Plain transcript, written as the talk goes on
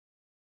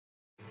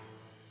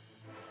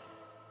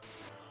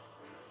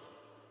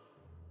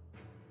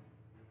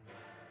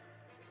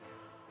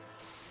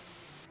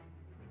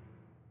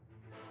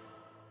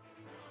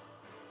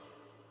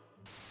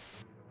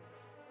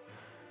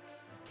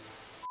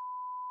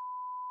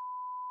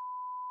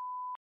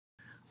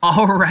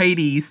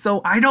Alrighty,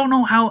 so I don't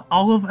know how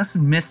all of us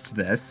missed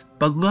this,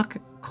 but look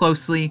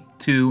closely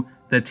to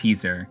the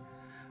teaser.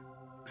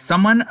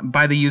 Someone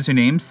by the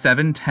username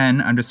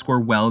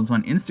 710_welds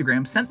on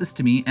Instagram sent this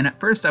to me, and at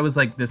first I was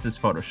like, this is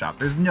Photoshop.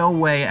 There's no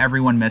way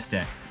everyone missed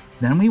it.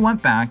 Then we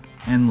went back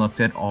and looked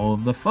at all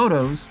of the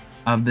photos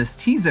of this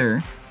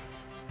teaser,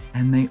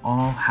 and they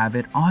all have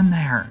it on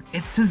there.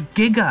 It says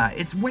GIGA.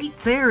 It's right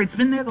there. It's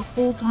been there the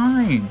whole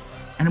time,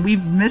 and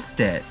we've missed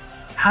it.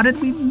 How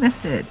did we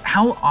miss it?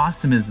 How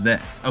awesome is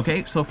this?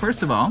 Okay, so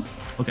first of all,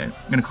 I'm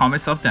gonna calm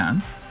myself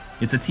down.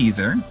 It's a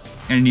teaser,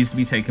 and it needs to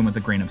be taken with a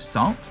grain of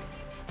salt.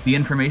 The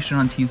information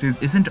on teasers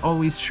isn't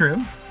always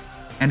true.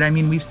 And I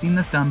mean, we've seen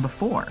this done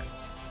before.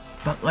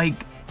 But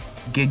like,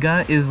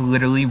 GIGA is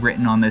literally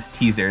written on this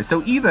teaser.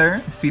 So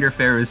either Cedar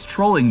Fair is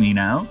trolling me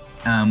now,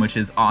 which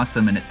is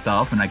awesome in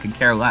itself, and I could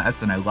care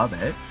less, and I love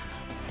it.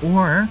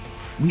 Or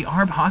we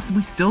are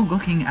possibly still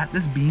looking at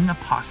this being a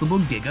possible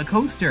GIGA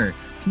coaster.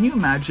 Can you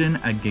imagine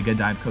a GIGA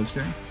dive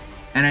coaster?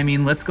 And I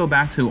mean, let's go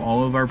back to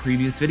all of our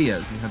previous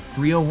videos. We have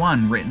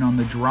 301 written on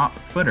the drop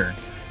footer.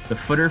 The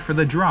footer for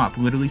the drop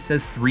literally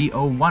says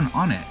 301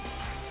 on it.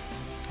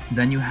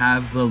 Then you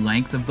have the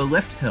length of the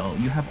lift hill.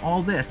 You have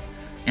all this.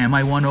 Am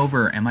I won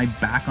over? Am I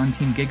back on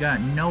Team GIGA?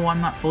 No, I'm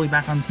not fully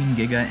back on Team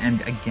GIGA. And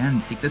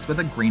again, take this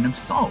with a grain of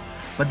salt.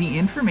 But the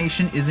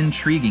information is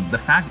intriguing. The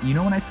fact, you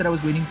know when I said I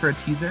was waiting for a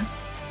teaser?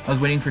 I was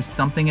waiting for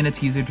something in a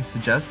teaser to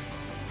suggest.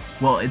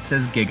 Well, it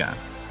says GIGA.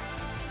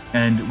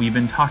 And we've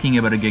been talking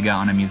about a GIGA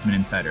on Amusement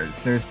Insiders.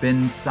 There's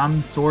been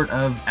some sort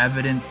of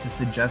evidence to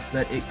suggest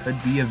that it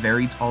could be a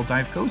very tall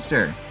dive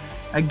coaster.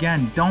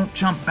 Again, don't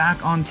jump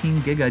back on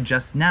Team GIGA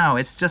just now.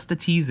 It's just a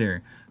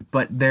teaser.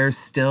 But there's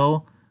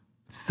still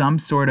some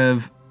sort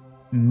of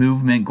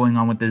movement going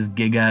on with this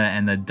GIGA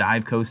and the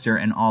dive coaster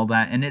and all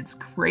that. And it's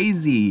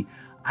crazy.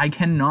 I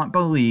cannot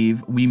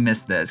believe we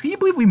missed this. Can you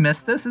believe we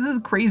missed this? This is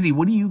crazy.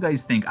 What do you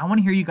guys think? I want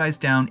to hear you guys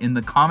down in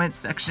the comment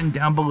section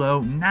down below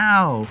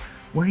now.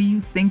 What are you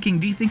thinking?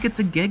 Do you think it's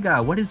a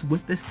GIGA? What is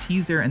with this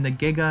teaser and the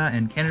GIGA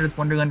and Canada's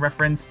Wonderland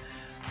reference?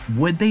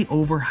 Would they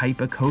overhype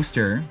a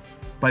coaster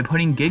by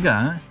putting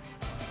GIGA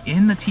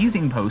in the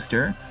teasing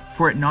poster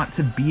for it not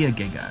to be a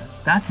GIGA?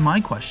 That's my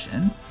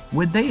question.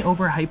 Would they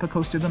overhype a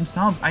coaster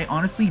themselves? I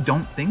honestly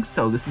don't think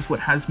so. This is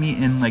what has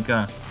me in like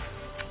a,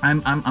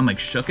 I'm like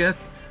shooketh.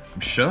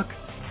 I'm shook.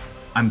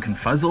 I'm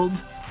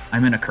confuzzled.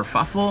 I'm in a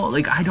kerfuffle.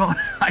 Like I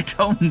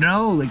don't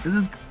know. Like this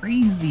is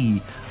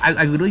crazy.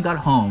 I literally got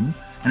home.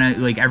 And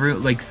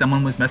I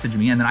someone was messaging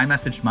me, and then I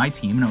messaged my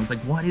team, and I was like,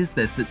 "What is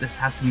this? That this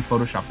has to be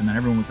photoshopped." And then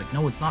everyone was like,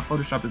 "No, it's not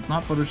photoshopped. It's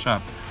not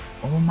photoshopped."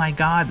 Oh my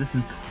god, this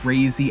is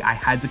crazy! I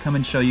had to come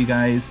and show you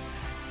guys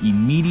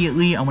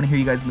immediately. I want to hear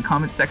you guys in the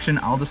comment section.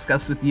 I'll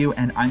discuss with you,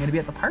 and I'm going to be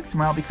at the park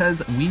tomorrow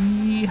because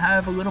we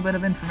have a little bit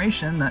of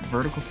information that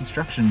vertical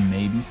construction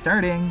may be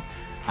starting.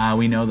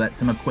 We know that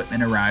some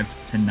equipment arrived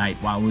tonight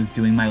while I was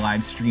doing my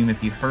live stream.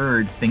 If you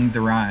heard, things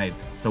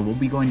arrived. So we'll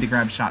be going to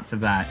grab shots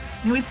of that.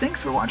 Anyways,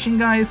 thanks for watching,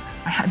 guys.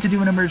 I had to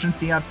do an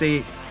emergency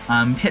update.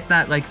 Hit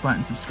that like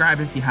button, subscribe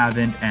if you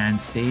haven't, and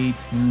stay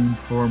tuned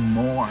for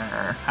more.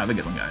 Have a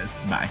good one, guys.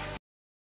 Bye.